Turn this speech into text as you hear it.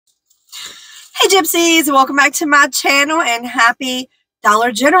Gypsies, welcome back to my channel and happy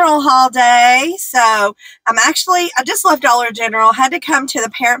Dollar General haul day. So I just left Dollar General, had to come to the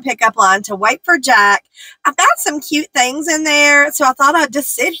parent pickup line to wait for Jack. I found some cute things in there, so I thought I'd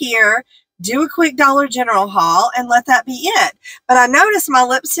just sit here, do a quick Dollar General haul, and let that be it. But I noticed my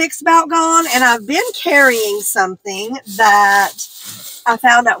lipstick's about gone, and I've been carrying something that I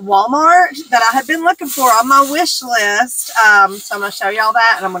found at Walmart that I had been looking for on my wish list. So I'm going to show y'all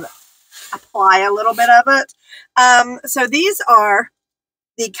that, and I'm going to apply a little bit of it. So these are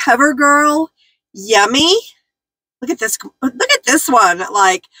the CoverGirl Yummy. Look at this one.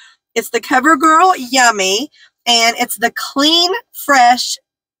 Like, it's the CoverGirl Yummy, and it's the Clean Fresh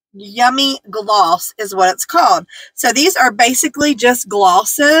Yummy Gloss is what it's called. So these are basically just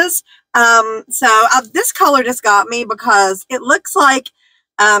glosses. This color just got me because it looks like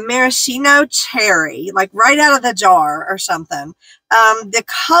maraschino cherry, like right out of the jar or something. The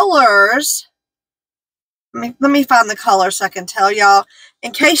colors, let me find the color so I can tell y'all.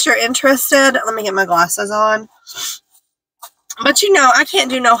 In case you're interested, let me get my glasses on. But you know, I can't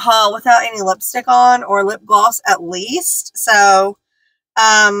do no haul without any lipstick on or lip gloss at least. So,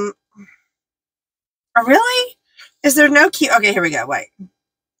 really? Is there no cute? Okay, here we go. Wait.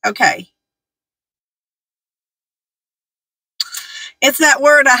 Okay. It's that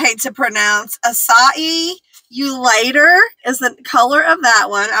word I hate to pronounce. Acai You Later is the color of that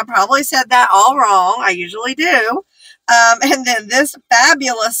one. I probably said that all wrong. I usually do. And then this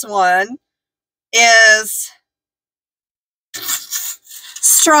fabulous one is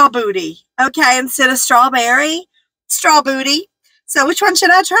Straw Booty. Okay, instead of strawberry, Straw Booty. So which one should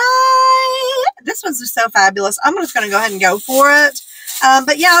I try? This one's just so fabulous. I'm just going to go ahead and go for it.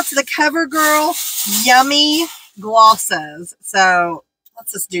 But yeah, it's the CoverGirl Yummy Glosses. So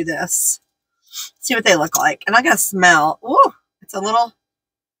let's just do this. See what they look like. And I got to smell. Ooh, it's a little.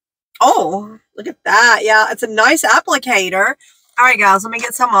 Oh, look at that. Yeah, it's a nice applicator. All right, guys, let me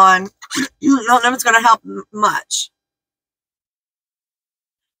get some on. I don't know if it's going to help much.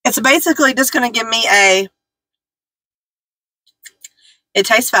 It's basically just going to give me it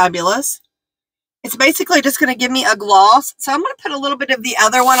tastes fabulous. It's basically just going to give me a gloss. So I'm going to put a little bit of the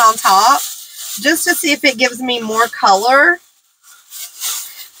other one on top just to see if it gives me more color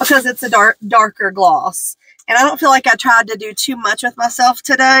because it's a darker gloss. And I don't feel like I tried to do too much with myself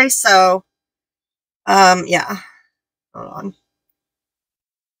today. So, yeah. Hold on.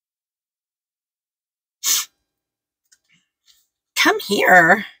 Come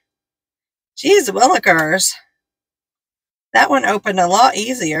here. Jeez willikers. That one opened a lot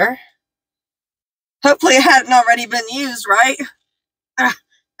easier. Hopefully it hadn't already been used, right?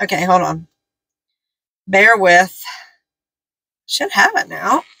 Okay, hold on. Bear with. Should have it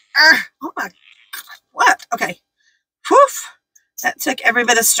now. Oh my God. What? Okay. Whew. That took every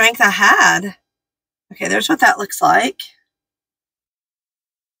bit of strength I had. Okay, there's what that looks like.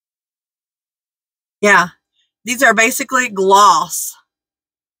 Yeah. These are basically gloss.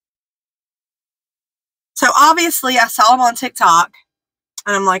 So obviously I saw them on TikTok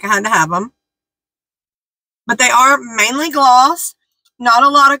and I'm like, I had to have them. But they are mainly gloss, not a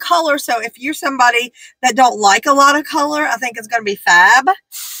lot of color. So if you're somebody that don't like a lot of color, I think it's going to be fab.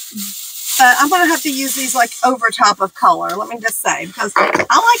 But I'm going to have to use these like over top of color, let me just say, because I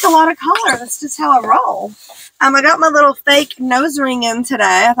like a lot of color. That's just how I roll. I got my little fake nose ring in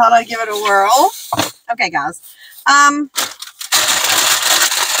today. I thought I'd give it a whirl. Okay, guys. Let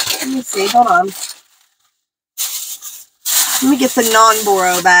me see. Hold on. Let me get the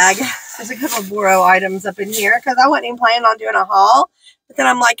non-Boro bag. There's a couple of Boro items up in here because I wasn't even planning on doing a haul. But then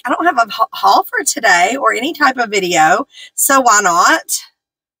I'm like, I don't have a haul for today or any type of video. So why not?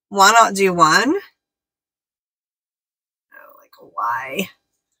 Why not do one? Oh, like, why?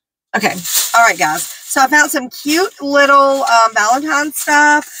 Okay. All right, guys. So I found some cute little Valentine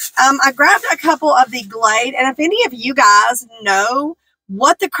stuff. I grabbed a couple of the Glade. And if any of you guys know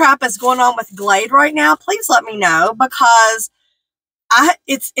what the crap is going on with Glade right now, please let me know because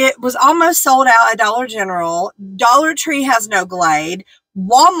it was almost sold out at Dollar General. Dollar Tree has no Glade.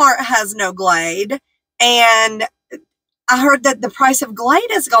 Walmart has no Glade. And I heard that the price of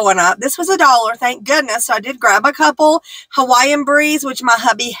Glade is going up. This was $1, thank goodness. So I did grab a couple. Hawaiian Breeze, which my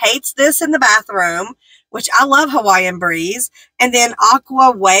hubby hates this in the bathroom, which I love Hawaiian Breeze. And then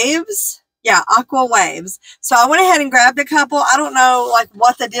Aqua Waves. Yeah, Aqua Waves. So I went ahead and grabbed a couple. I don't know like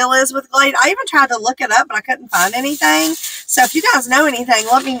what the deal is with Glade. I even tried to look it up, but I couldn't find anything. So if you guys know anything,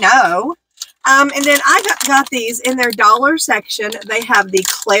 let me know. And then I got these in their dollar section. They have the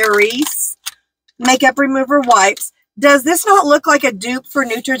Clarice Makeup Remover Wipes. Does this not look like a dupe for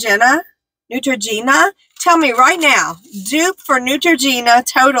Neutrogena? Neutrogena? Tell me right now. Dupe for Neutrogena,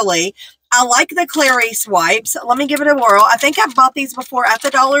 totally. I like the Clarice wipes. Let me give it a whirl. I think I've bought these before at the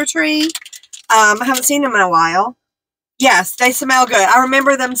Dollar Tree. I haven't seen them in a while. Yes, they smell good. I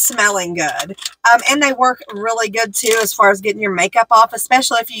remember them smelling good. And they work really good too as far as getting your makeup off,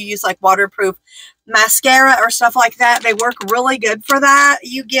 especially if you use like waterproof mascara or stuff like that. They work really good for that.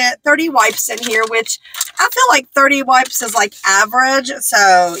 You get 30 wipes in here, which I feel like 30 wipes is like average.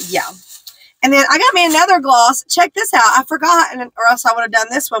 So yeah. And then I got me another gloss. Check this out. I forgot, or else I would have done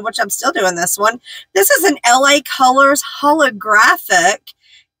this one, which I'm still doing this one. This is an LA Colors holographic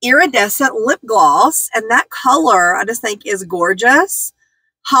iridescent lip gloss, and that color I just think is gorgeous.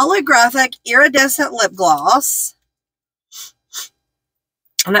 Holographic iridescent lip gloss,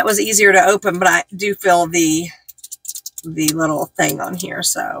 and that was easier to open, but I do feel the little thing on here,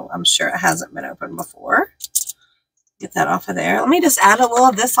 so I'm sure it hasn't been opened before. Get that off of there. Let me just add a little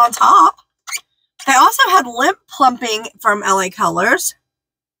of this on top. They also had lip plumping from LA Colors.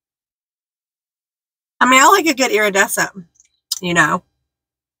 I mean, I like a good iridescent, you know.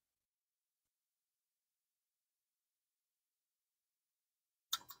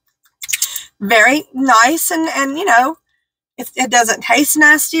 Very nice, and you know, it doesn't taste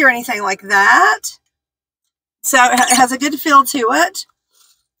nasty or anything like that. So it has a good feel to it.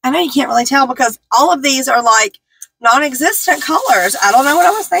 I know you can't really tell because all of these are like non-existent colors. I don't know what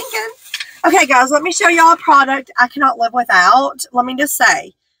I was thinking. Okay, guys, let me show y'all a product I cannot live without. Let me just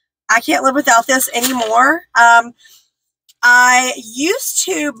say, I can't live without this anymore. I used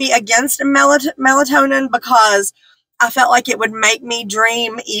to be against melatonin because I felt like it would make me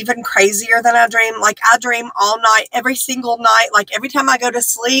dream even crazier than I dream. Like I dream all night, every single night. Like every time I go to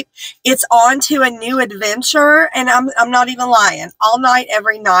sleep, it's on to a new adventure. And I'm not even lying. All night,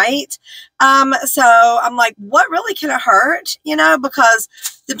 every night. So I'm like, what really can it hurt? You know, because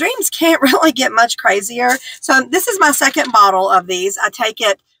the dreams can't really get much crazier. So this is my second bottle of these. I take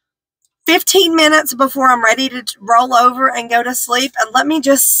it 15 minutes before I'm ready to roll over and go to sleep. And let me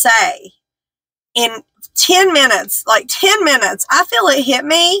just say, in 10 minutes, like 10 minutes, I feel it hit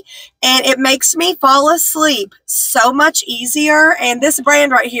me and it makes me fall asleep so much easier. And this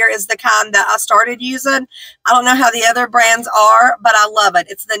brand right here is the kind that I started using. I don't know how the other brands are, but I love it.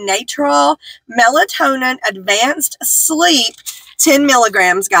 It's the Natural Melatonin Advanced Sleep 10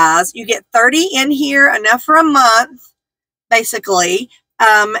 milligrams, guys. You get 30 in here, enough for a month, basically.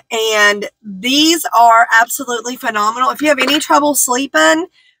 And these are absolutely phenomenal. If you have any trouble sleeping,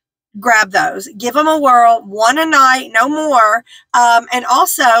 grab those. Give them a whirl. One a night, no more. And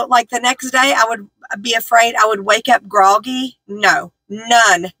also, like the next day, I would be afraid I would wake up groggy. No,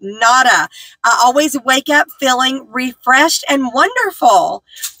 none, nada. I always wake up feeling refreshed and wonderful.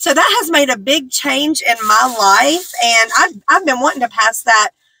 So that has made a big change in my life. And I've been wanting to pass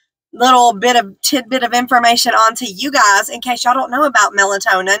that little tidbit of information on to you guys in case y'all don't know about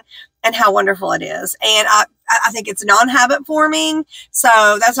melatonin and how wonderful it is. And I think it's non-habit forming,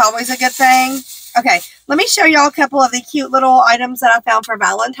 so that's always a good thing. Okay, let me show y'all a couple of the cute little items that I found for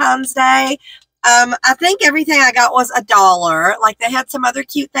Valentine's Day. I think everything I got was $1. Like they had some other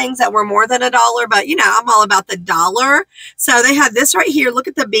cute things that were more than $1, but you know, I'm all about the dollar. So they had this right here. Look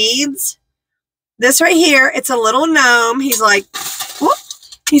at the beads. This right here, it's a little gnome. He's like, whoop.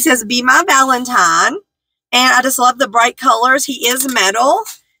 He says, "Be my Valentine." And I just love the bright colors. He is metal.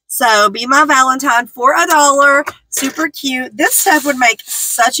 So be my Valentine for $1. Super cute. This stuff would make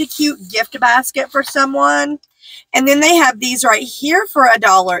such a cute gift basket for someone. And then they have these right here for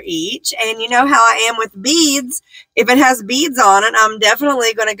 $1 each. And you know how I am with beads. If it has beads on it, I'm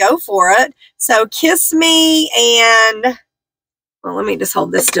definitely going to go for it. So Kiss Me and, well, let me just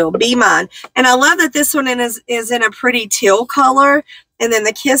hold this still. Be Mine. And I love that this one is in a pretty teal color. And then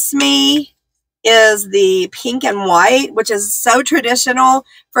the Kiss Me is the pink and white, which is so traditional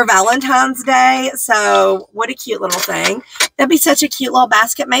for Valentine's Day. So what a cute little thing. That'd be such a cute little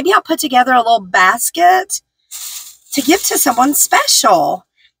basket. Maybe I'll put together a little basket to give to someone special.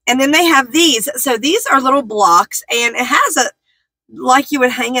 And then they have these. So these are little blocks, and it has a, like you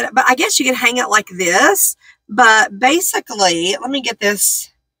would hang it, but I guess you could hang it like this. But basically, let me get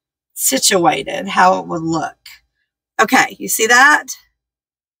this situated, how it would look. Okay, you see that?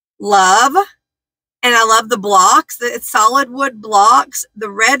 Love. And I love the blocks. It's solid wood blocks, the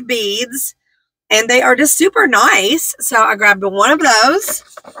red beads, and they are just super nice. So I grabbed one of those.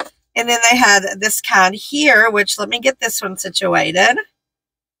 And then they had this kind here, which let me get this one situated.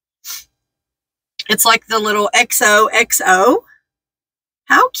 It's like the little XOXO.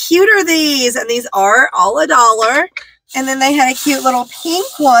 How cute are these? And these are all $1. And then they had a cute little pink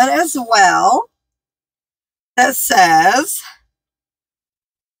one as well that says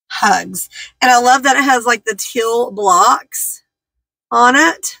Hugs. And I love that it has like the teal blocks on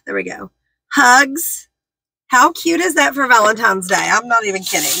it. There we go. hugs. How cute is that for Valentine's Day? I'm not even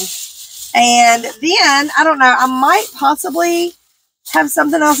kidding. And then, I don't know, I might possibly have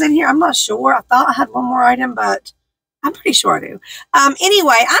something else in here. I'm not sure. I thought I had one more item, but I'm pretty sure I do.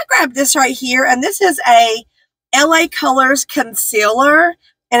 Anyway, I grabbed this right here, and this is a LA Colors concealer,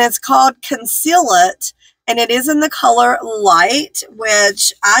 and it's called Conceal It, and it is in the color light,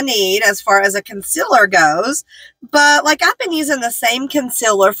 which I need as far as a concealer goes. But like, I've been using the same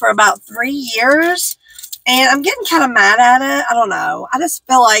concealer for about 3 years, and I'm getting kind of mad at it. I don't know. I just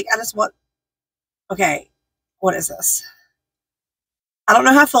feel like I just want, okay, what is this? I don't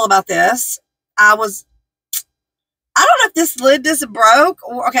know how I feel about this. I don't know if this lid just broke,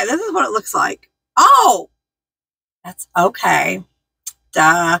 or, okay, this is what it looks like. Oh, that's okay.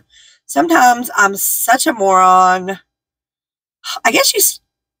 Duh. Sometimes I'm such a moron. I guess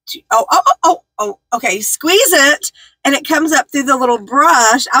okay, you squeeze it, and it comes up through the little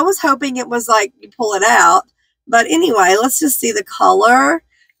brush. I was hoping it was like, you pull it out. But anyway, let's just see the color.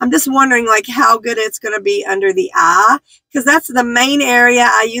 I'm just wondering, like, how good it's going to be under the eye, because that's the main area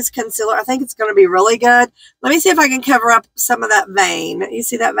I use concealer. I think it's going to be really good. Let me see if I can cover up some of that vein. You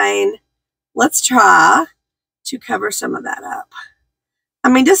see that vein? Let's try to cover some of that up. I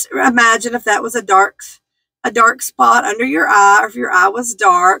mean, just imagine if that was a dark spot under your eye, or if your eye was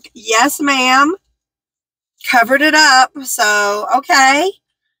dark. Yes, ma'am. Covered it up. So, okay.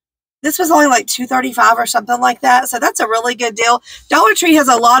 This was only like $2.35 or something like that. So that's a really good deal. Dollar Tree has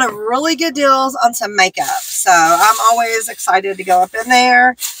a lot of really good deals on some makeup. So I'm always excited to go up in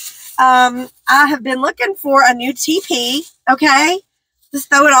there. I have been looking for a new TP. Okay. Just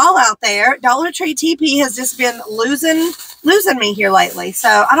throw it all out there. Dollar Tree TP has just been losing me here lately. So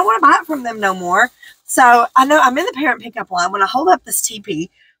I don't want to buy it from them no more. So I know I'm in the parent pickup line. When I hold up this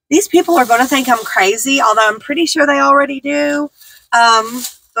TP, these people are going to think I'm crazy, although I'm pretty sure they already do.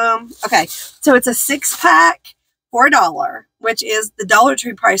 Okay, so it's a 6-pack for $1, which is the Dollar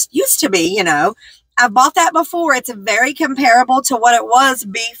Tree price used to be, you know. I've bought that before. It's very comparable to what it was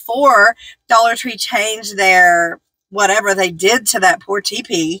before Dollar Tree changed their whatever they did to that poor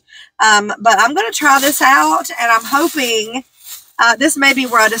TP. But I'm going to try this out, and I'm hoping this may be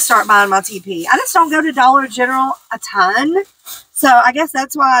where I just start buying my TP. I just don't go to Dollar General a ton, so I guess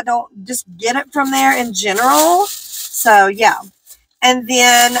that's why I don't just get it from there in general. So, yeah. And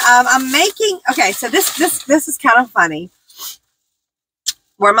then I'm making, okay, so this is kind of funny.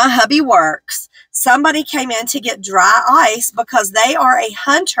 Where my hubby works, somebody came in to get dry ice because they are a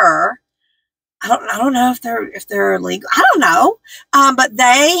hunter. I don't know if they're illegal. I don't know. But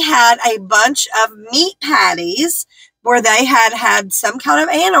they had a bunch of meat patties where they had some kind of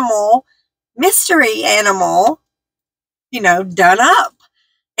animal, mystery animal, you know, done up.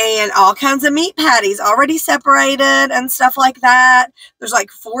 And all kinds of meat patties already separated and stuff like that. There's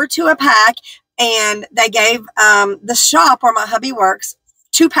like 4 to a pack. And they gave the shop where my hubby works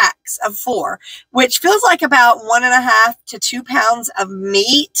 2 packs of 4, which feels like about 1.5 to 2 pounds of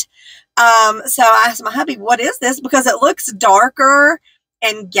meat. So I asked my hubby, what is this? Because it looks darker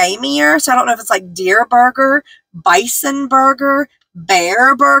and gamier. So I don't know if it's like deer burger, bison burger,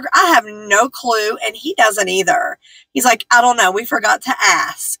 bear burger. I have no clue, and he doesn't either. He's like, I don't know. We forgot to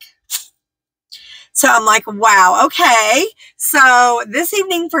ask. So I'm like, wow, okay. So this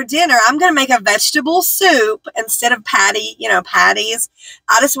evening for dinner, I'm going to make a vegetable soup instead of patties.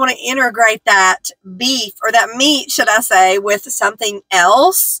 I just want to integrate that beef, or that meat, should I say, with something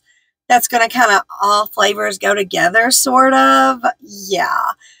else that's going to kind of all flavors go together, sort of.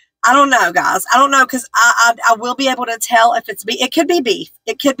 Yeah. I don't know, guys. I don't know, because I will be able to tell if it's beef. It could be beef.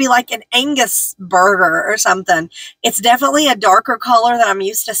 It could be like an Angus burger or something. It's definitely a darker color than I'm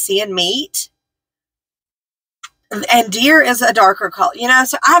used to seeing meat. And deer is a darker color, you know,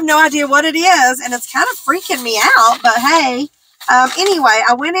 so I have no idea what it is, and it's kind of freaking me out, but hey. Anyway,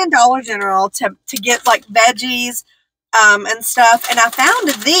 I went in Dollar General to get like veggies and stuff, and I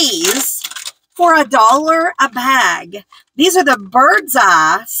found these for $1 a bag. These are the Bird's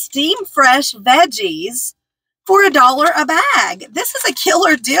Eye Steam Fresh Veggies for $1 a bag. This is a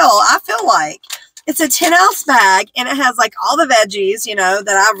killer deal, I feel like. It's a 10-ounce bag, and it has like all the veggies, you know,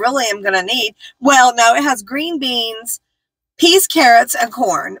 that I really am going to need. Well, no, it has green beans, peas, carrots, and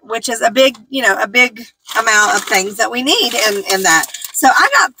corn, which is a big, you know, a big amount of things that we need in that. So I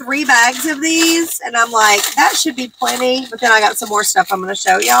got 3 bags of these, and I'm like, that should be plenty. But then I got some more stuff I'm going to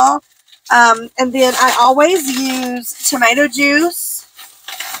show y'all. And then I always use tomato juice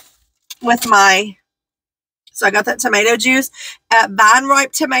with my, so I got that tomato juice at Vine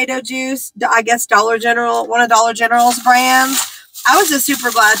Ripe Tomato Juice, I guess Dollar General, one of Dollar General's brands. I was just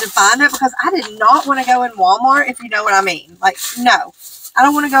super glad to find it because I did not want to go in Walmart, if you know what I mean. Like, no, I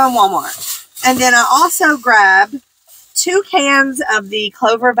don't want to go in Walmart. And then I also grabbed 2 cans of the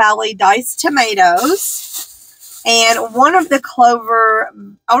Clover Valley diced tomatoes. And one of the Clover,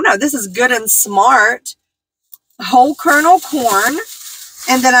 oh no, this is Good and Smart whole kernel corn.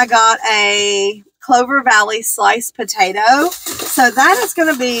 And then I got a Clover Valley sliced potato. So that is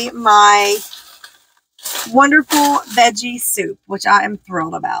going to be my wonderful veggie soup, which I am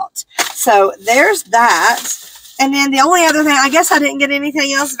thrilled about. So there's that. And then the only other thing, I guess I didn't get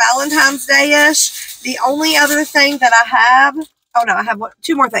anything else Valentine's Day-ish. The only other thing that I have, oh no, I have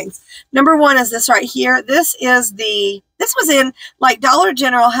 2 more things. Number 1 is this right here. This was in, like, Dollar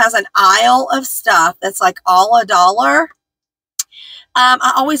General has an aisle of stuff that's like all $1.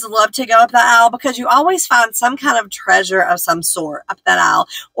 I always love to go up that aisle because you always find some kind of treasure of some sort up that aisle,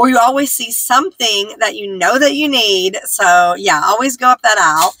 or you always see something that you know that you need. So yeah, always go up that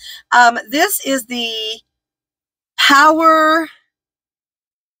aisle. This is the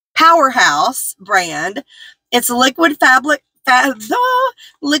Powerhouse brand. It's liquid fabric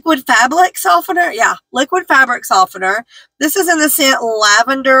softener. Yeah, liquid fabric softener. This is in the scent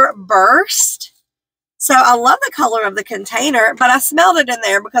Lavender Burst. So I love the color of the container, but I smelled it in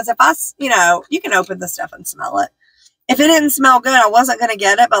there because if I, you can open the stuff and smell it. If it didn't smell good, I wasn't going to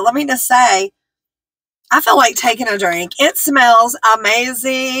get it. But let me just say, I feel like taking a drink. It smells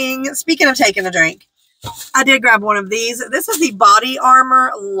amazing. Speaking of taking a drink, I did grab one of these. This is the Body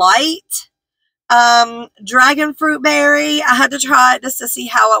Armor Light Dragon Fruit Berry. I had to try it just to see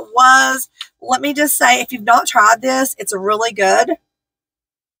how it was. Let me just say, if you've not tried this, it's really good.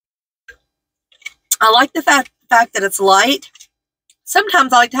 I like the fact that it's light.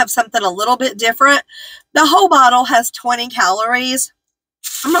 Sometimes I like to have something a little bit different. The whole bottle has 20 calories.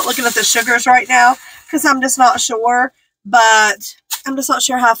 I'm not looking at the sugars right now because I'm just not sure. But I'm just not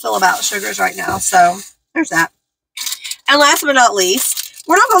sure how I feel about sugars right now. So there's that. And last but not least,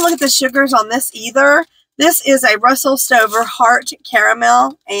 we're not going to look at the sugars on this either. This is a Russell Stover Heart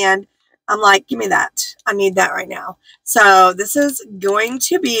Caramel. And I'm like, give me that. I need that right now. So this is going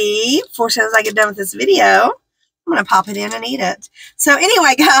to be, for as soon as I get done with this video, I'm going to pop it in and eat it. So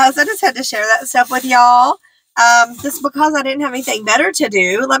anyway, guys, I just had to share that stuff with y'all. Just because I didn't have anything better to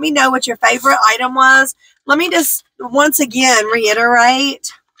do. Let me know what your favorite item was. Let me just once again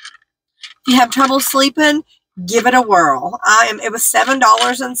reiterate. If you have trouble sleeping, give it a whirl. It was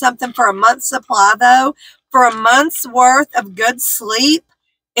 $7 and something for a month's supply, though. For a month's worth of good sleep,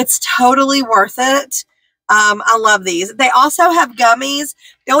 it's totally worth it. I love these. They also have gummies.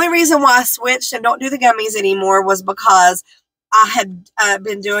 The only reason why I switched and don't do the gummies anymore was because I had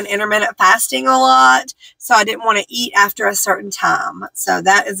been doing intermittent fasting a lot, so I didn't want to eat after a certain time. So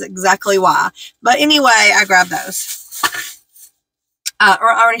that is exactly why. But anyway, I grabbed those.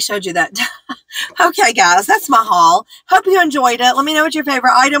 Or I already showed you that. Okay, guys, that's my haul. Hope you enjoyed it. Let me know what your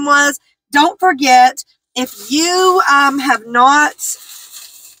favorite item was. Don't forget, if you have not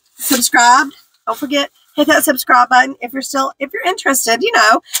subscribed, don't forget, hit that subscribe button if you're interested,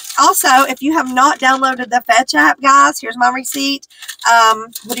 Also, if you have not downloaded the Fetch app, guys, here's my receipt.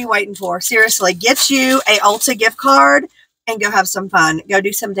 What are you waiting for? Seriously, get you a Ulta gift card and go have some fun. Go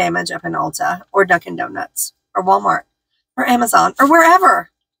do some damage up in Ulta or Dunkin' Donuts or Walmart or Amazon or wherever.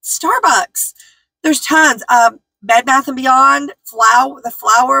 Starbucks. There's tons. Bed Bath & Beyond, the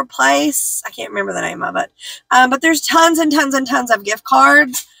flower place. I can't remember the name of it. But there's tons and tons and tons of gift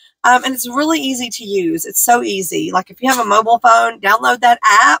cards. And it's really easy to use. It's so easy. Like if you have a mobile phone, download that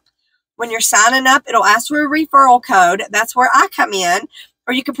app. When you're signing up, it'll ask for a referral code. That's where I come in.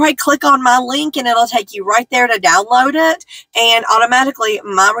 Or you can probably click on my link and it'll take you right there to download it. And automatically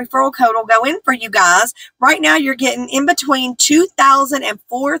my referral code will go in for you guys. Right now you're getting in between 2,000 and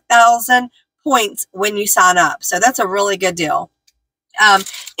 4,000 points when you sign up. So that's a really good deal.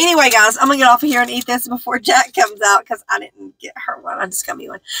 Anyway, guys, I'm going to get off of here and eat this before Jack comes out because I didn't get her one. I just got me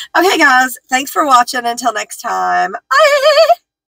one. Okay, guys, thanks for watching. Until next time. Bye.